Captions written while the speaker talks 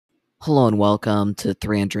Hello and welcome to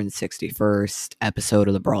 361st episode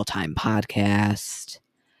of the Brawl Time Podcast.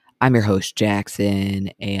 I'm your host, Jackson,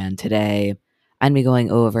 and today I'm be going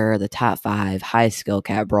over the top 5 high skill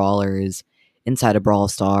cap brawlers inside of Brawl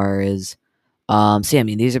Stars.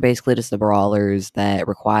 These are basically just the brawlers that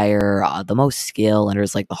require the most skill and are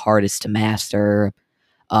just like the hardest to master.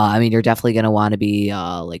 You're definitely going to want to be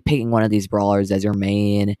picking one of these brawlers as your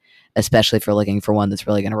main, especially if you're looking for one that's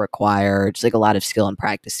really going to require just like a lot of skill and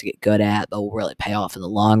practice to get good at, but will really pay off in the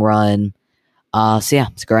long run. Let's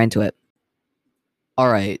go right into it. All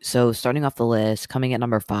right, so starting off the list, coming at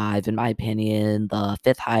number 5, in my opinion, the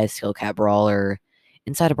fifth highest skill cap brawler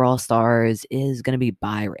inside of Brawl Stars is going to be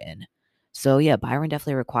Byron. So, yeah, Byron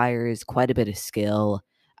definitely requires quite a bit of skill.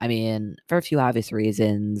 For a few obvious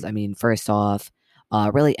reasons. First off,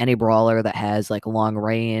 really any brawler that has like long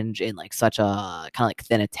range and like such a kind of like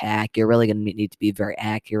thin attack, you're really going to need to be very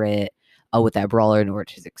accurate with that brawler in order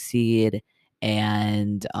to succeed.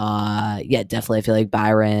 And yeah, definitely I feel like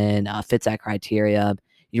Byron fits that criteria.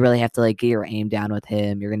 You really have to like get your aim down with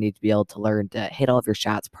him. You're gonna need to be able to learn to hit all of your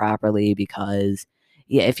shots properly because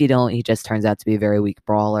yeah, if you don't, he just turns out to be a very weak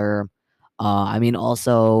brawler.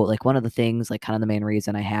 Also like one of the things, like kind of the main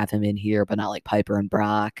reason I have him in here, but not like Piper and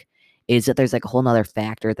Brock, is that there's like a whole nother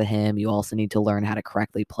factor to him. You also need to learn how to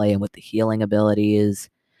correctly play him with the healing abilities.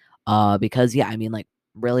 Because yeah, like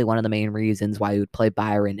really one of the main reasons why you would play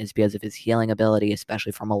Byron is because of his healing ability,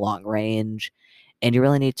 especially from a long range. And you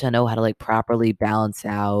really need to know how to like properly balance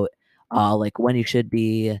out like when you should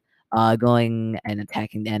be going and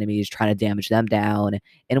attacking the enemies, trying to damage them down,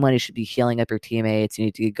 and when you should be healing up your teammates. You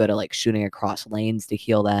need to get good at like shooting across lanes to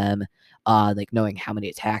heal them, like knowing how many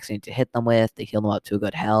attacks you need to hit them with to heal them up to a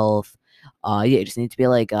good health. Yeah, you just need to be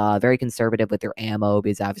like very conservative with your ammo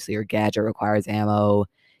because obviously your gadget requires ammo.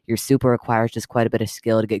 Your super requires just quite a bit of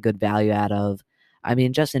skill to get good value out of.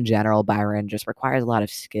 Just in general, Byron just requires a lot of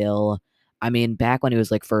skill. Back when he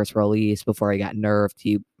was like first released before he got nerfed,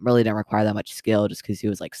 he really didn't require that much skill just because he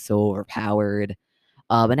was like so overpowered.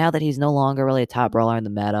 But now that he's no longer really a top brawler in the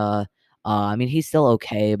meta, he's still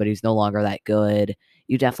okay, but he's no longer that good.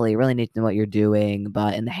 You definitely really need to know what you're doing.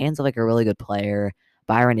 But in the hands of like a really good player,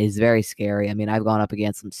 Byron is very scary. I've gone up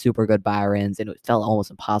against some super good Byrons, and it felt almost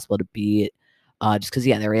impossible to beat. Just because,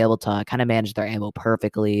 yeah, they were able to kind of manage their ammo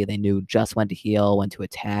perfectly. They knew just when to heal, when to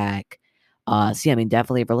attack.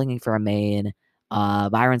 Definitely if we're looking for a main,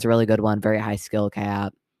 Byron's a really good one, very high skill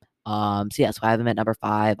cap. So I have him at number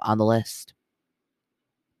 5 on the list.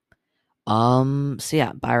 Byron,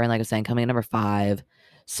 like I was saying, coming in number 5.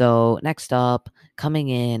 So next up, coming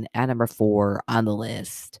in at number 4 on the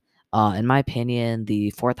list. In my opinion,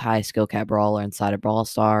 the fourth highest skill cap brawler inside of Brawl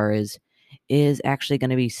Stars is actually going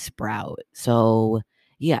to be Sprout. So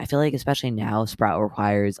yeah, I feel like especially now, Sprout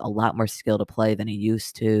requires a lot more skill to play than he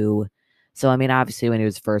used to. So obviously when he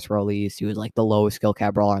was first released, he was like the lowest skill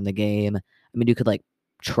cap brawler in the game. You could like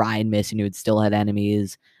try and miss and you would still hit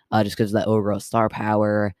enemies just because of that overall star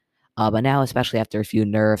power. But now, especially after a few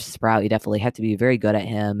nerfs, Sprout, you definitely have to be very good at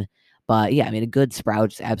him. But yeah, a good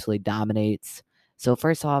Sprout just absolutely dominates. So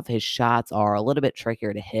first off, his shots are a little bit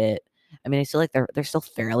trickier to hit. I feel like they're still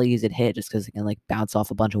fairly easy to hit just because they can like bounce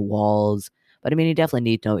off a bunch of walls. But you definitely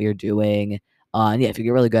need to know what you're doing. And yeah, if you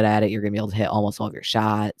get really good at it, you're gonna be able to hit almost all of your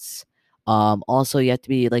shots. Also, you have to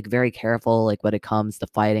be like very careful, like when it comes to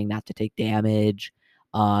fighting, not to take damage.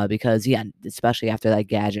 Because yeah, especially after that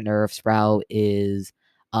gadget nerf, Sprout is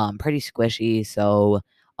pretty squishy. So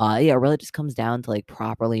yeah, it really just comes down to like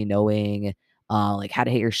properly knowing like how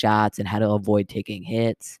to hit your shots and how to avoid taking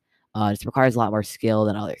hits. It just requires a lot more skill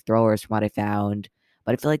than other throwers from what I found.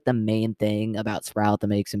 But I feel like the main thing about Sprout that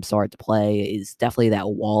makes him so hard to play is definitely that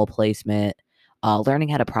wall placement. Learning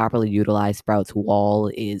how to properly utilize Sprout's wall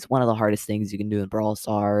is one of the hardest things you can do in Brawl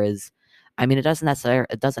Stars. It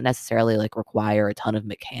doesn't necessarily like require a ton of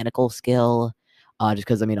mechanical skill just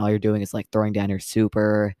because all you're doing is like throwing down your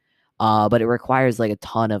super. But it requires like a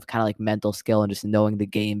ton of kind of like mental skill and just knowing the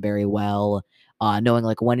game very well. Knowing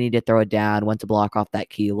like when you need to throw it down, when to block off that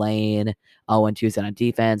key lane, when to use it on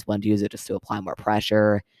defense, when to use it just to apply more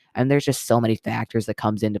pressure. And there's just so many factors that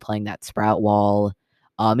comes into playing that Sprout wall.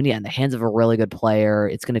 And yeah, in the hands of a really good player,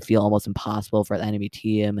 it's going to feel almost impossible for the enemy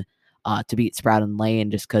team to beat Sprout in lane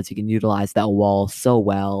just because he can utilize that wall so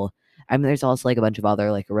well. There's also like a bunch of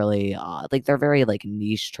other like really like they're very like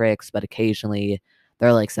niche tricks, but occasionally there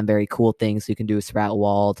are like some very cool things you can do with Sprout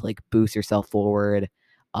Wall to like boost yourself forward.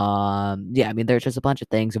 Yeah, there's just a bunch of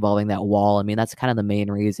things involving that wall. That's kind of the main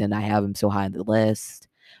reason I have him so high on the list.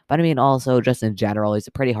 But also just in general, he's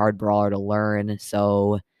a pretty hard brawler to learn.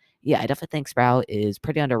 So yeah, I definitely think Sprout is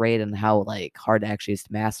pretty underrated and how like hard it actually is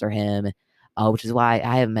to master him. which is why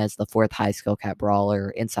I have him as the fourth high skill cap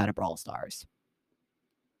brawler inside of Brawl Stars.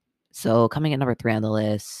 So coming at number 3 on the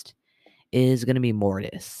list is going to be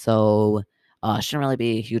Mortis. So shouldn't really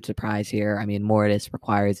be a huge surprise here. I mean, Mortis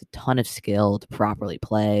requires a ton of skill to properly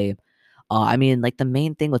play. I mean, like the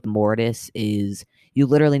main thing with Mortis is you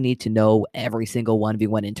literally need to know every single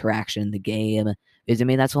 1v1 interaction in the game. Because I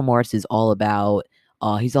mean, that's what Mortis is all about.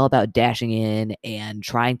 He's all about dashing in and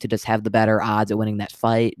trying to just have the better odds at winning that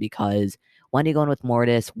fight. Because when you go in with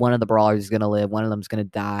Mortis, one of the brawlers is going to live, one of them is going to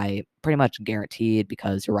die, pretty much guaranteed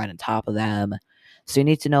because you're right on top of them. So you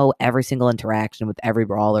need to know every single interaction with every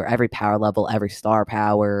brawler, every power level, every star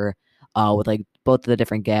power, with like both of the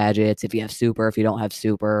different gadgets. If you have super, if you don't have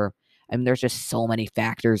super. I mean, there's just so many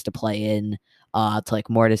factors to play in to like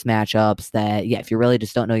Mortis matchups that, yeah, if you really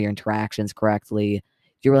just don't know your interactions correctly,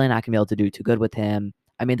 you're really not going to be able to do too good with him.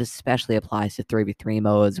 I mean, this especially applies to 3v3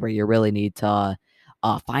 modes where you really need to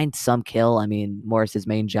find some kill. I mean, Morris's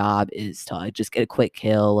main job is to just get a quick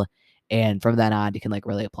kill. And from then on, you can like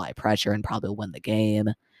really apply pressure and probably win the game.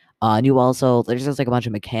 And you also, there's just like a bunch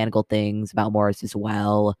of mechanical things about Morris as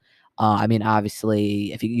well. I mean,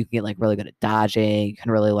 obviously, if you can get like really good at dodging, you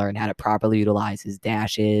can really learn how to properly utilize his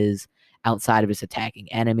dashes outside of just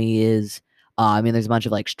attacking enemies. I mean, there's a bunch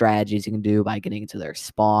of like strategies you can do by getting into their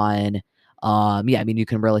spawn. Yeah, I mean, you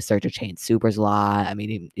can really start to chain supers a lot. I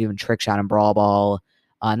mean, even trick shot and brawl ball.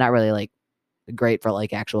 Not really like great for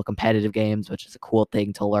like actual competitive games, which is a cool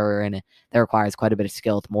thing to learn. That requires quite a bit of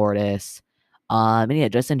skill with Mortis. And yeah,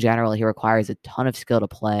 just in general, he requires a ton of skill to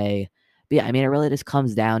play. But yeah, I mean, it really just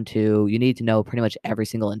comes down to you need to know pretty much every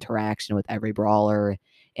single interaction with every brawler,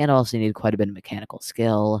 and also you need quite a bit of mechanical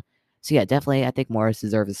skill. So yeah, definitely, I think Morris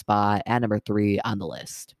deserves a spot at number 3 on the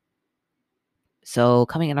list. So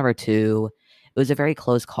coming at number 2, it was a very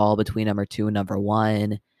close call between number 2 and number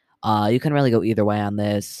 1. You can really go either way on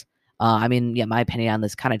this. I mean, yeah, my opinion on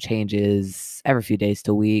this kind of changes every few days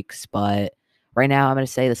to weeks, but right now I'm going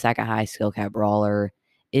to say the second high skill cap brawler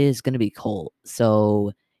is going to be Colt.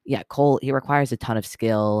 So yeah, Colt, he requires a ton of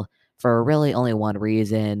skill for really only one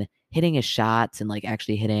reason. Hitting his shots and like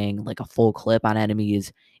actually hitting like a full clip on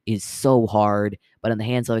enemies is so hard, but in the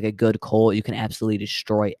hands of like a good Colt, you can absolutely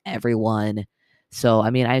destroy everyone. So, I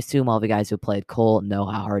mean, I assume all the guys who played Colt know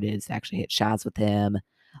how hard it is to actually hit shots with him.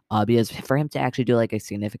 Because for him to actually do like a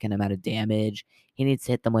significant amount of damage, he needs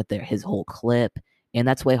to hit them with his whole clip. And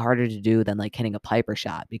that's way harder to do than like hitting a Piper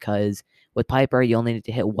shot because with Piper, you only need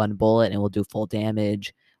to hit one bullet and it will do full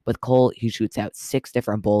damage. With Colt, he shoots out 6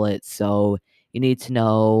 different bullets. So you need to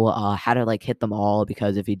know how to like hit them all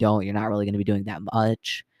because if you don't, you're not really going to be doing that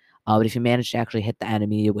much. But if you manage to actually hit the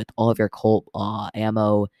enemy with all of your Colt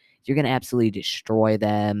ammo, you're going to absolutely destroy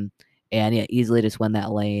them and yeah, easily just win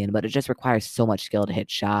that lane. But it just requires so much skill to hit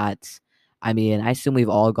shots. I mean, I assume we've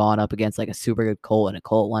all gone up against like a super good Colt and a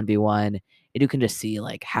Colt 1v1. And you can just see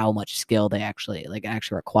like how much skill they actually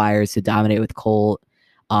requires to dominate with Colt.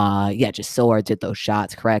 Yeah, just so hard to hit those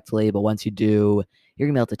shots correctly. But once you do, you're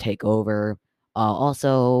gonna be able to take over.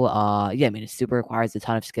 Also, yeah, I mean, it super requires a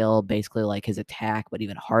ton of skill, basically like his attack, but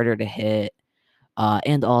even harder to hit.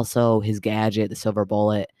 And also his gadget, the silver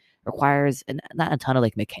bullet, requires not a ton of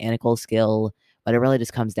like mechanical skill, but it really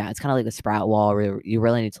just comes down. It's kind of like the sprout wall where you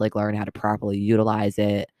really need to like learn how to properly utilize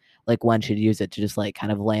it. Like one should use it to just like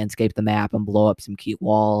kind of landscape the map and blow up some key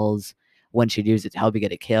walls. One should use it to help you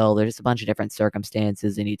get a kill. There's just a bunch of different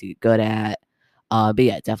circumstances you need to get good at. But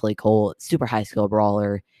yeah, definitely Colt, super high skill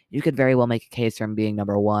brawler. You could very well make a case for him being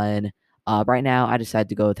number 1. Right now, I decided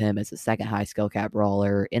to go with him as the second high skill cap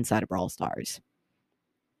brawler inside of Brawl Stars.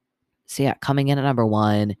 So yeah, coming in at number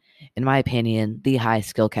 1, in my opinion, the high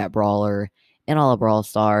skill cap brawler in all of Brawl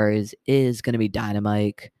Stars is going to be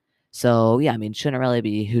Dynamike. So yeah, I mean, shouldn't really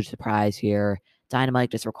be a huge surprise here.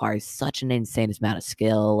 Dynamike just requires such an insane amount of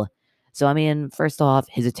skill. So I mean, first off,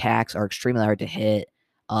 his attacks are extremely hard to hit.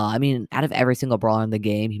 I mean, out of every single brawler in the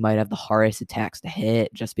game, he might have the hardest attacks to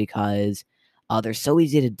hit just because they're so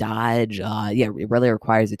easy to dodge. Yeah, it really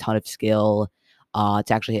requires a ton of skill to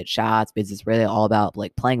actually hit shots because it's really all about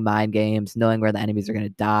like playing mind games, knowing where the enemies are going to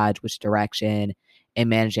dodge, which direction, and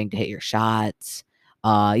managing to hit your shots.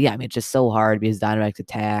 Yeah, I mean, it's just so hard because Dynamite's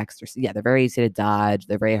attacks, they're very easy to dodge.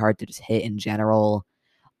 They're very hard to just hit in general.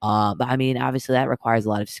 But I mean, obviously that requires a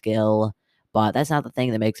lot of skill, but that's not the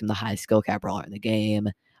thing that makes him the highest skill cap brawler in the game.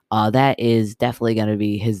 That is definitely going to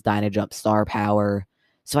be his Dynajump star power.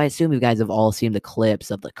 So I assume you guys have all seen the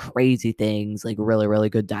clips of the crazy things like really, really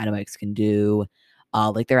good Dynamics can do.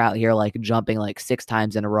 Like they're out here like jumping like 6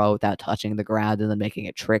 times in a row without touching the ground and then making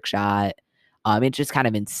a trick shot. It's just kind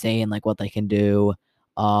of insane like what they can do.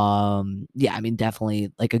 Yeah, I mean,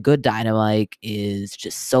 definitely, like, a good Dynamike is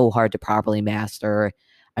just so hard to properly master.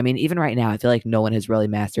 I mean, even right now, I feel like no one has really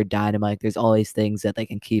mastered Dynamike. There's always things that they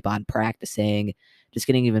can keep on practicing, just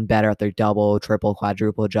getting even better at their double, triple,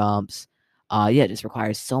 quadruple jumps. Yeah, it just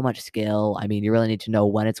requires so much skill. I mean, you really need to know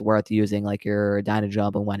when it's worth using, like, your Dyna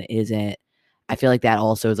jump and when it isn't. I feel like that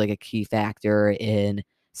also is, like, a key factor in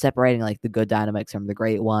separating, like, the good Dynamikes from the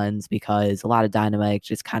great ones, because a lot of Dynamikes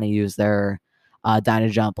just kinda use their Dyna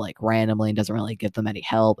jump like randomly and doesn't really give them any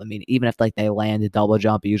help. I mean, even if like they land a double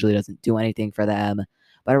jump, it usually doesn't do anything for them.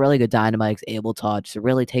 But a really good Dynamike's able to just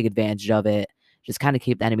really take advantage of it, just kind of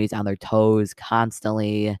keep the enemies on their toes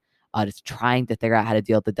constantly, just trying to figure out how to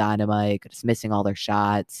deal with the Dynamike, just missing all their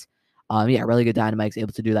shots. Yeah, really good Dynamike's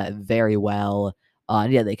able to do that very well.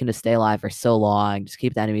 Yeah, they can just stay alive for so long, just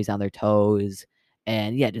keep the enemies on their toes,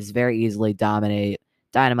 and yeah, just very easily dominate.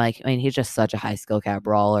 Dynamike, I mean, he's just such a high skill cap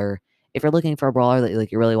brawler. If you're looking for a brawler that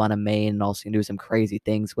like you really want to main and also can do some crazy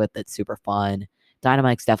things with that's super fun,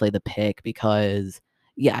 Dynamike's definitely the pick because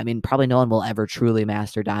yeah, I mean probably no one will ever truly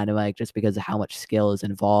master Dynamike just because of how much skill is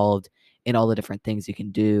involved in all the different things you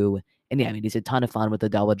can do. And yeah, I mean he's a ton of fun with the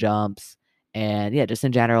double jumps. And yeah, just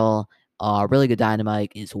in general, really good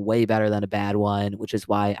Dynamike is way better than a bad one, which is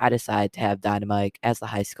why I decided to have Dynamike as the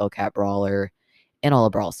high skill cap brawler in all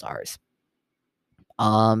of Brawl Stars.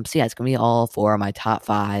 So yeah, it's gonna be all for my top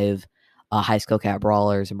five high skill cat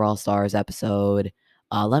brawlers and Brawl Stars episode.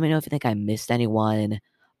 Let me know if you think I missed anyone.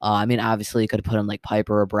 I mean, obviously, you could have put in like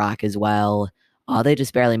Piper or Brock as well. They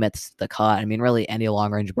just barely missed the cut. I mean, really, any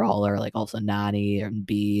long range brawler, like also Nani and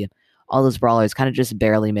B, all those brawlers kind of just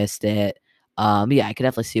barely missed it. Yeah, I could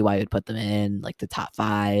definitely see why you would put them in like the top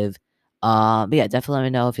five. But yeah, definitely let me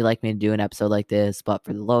know if you'd like me to do an episode like this. But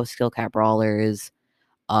for the low skill cat brawlers,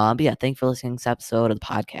 but yeah, thanks for listening to this episode of the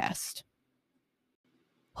podcast.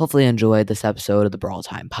 Hopefully you enjoyed this episode of the Brawl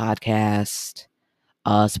Time podcast.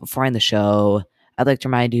 So before I end the show, I'd like to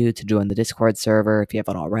remind you to join the Discord server if you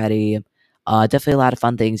haven't already. Definitely a lot of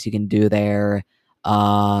fun things you can do there.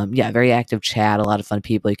 Yeah, very active chat, a lot of fun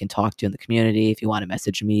people you can talk to in the community. If you want to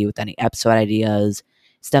message me with any episode ideas,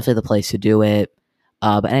 it's definitely the place to do it.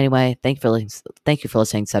 But anyway, thank you for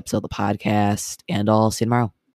listening to this episode of the podcast, and I'll see you tomorrow.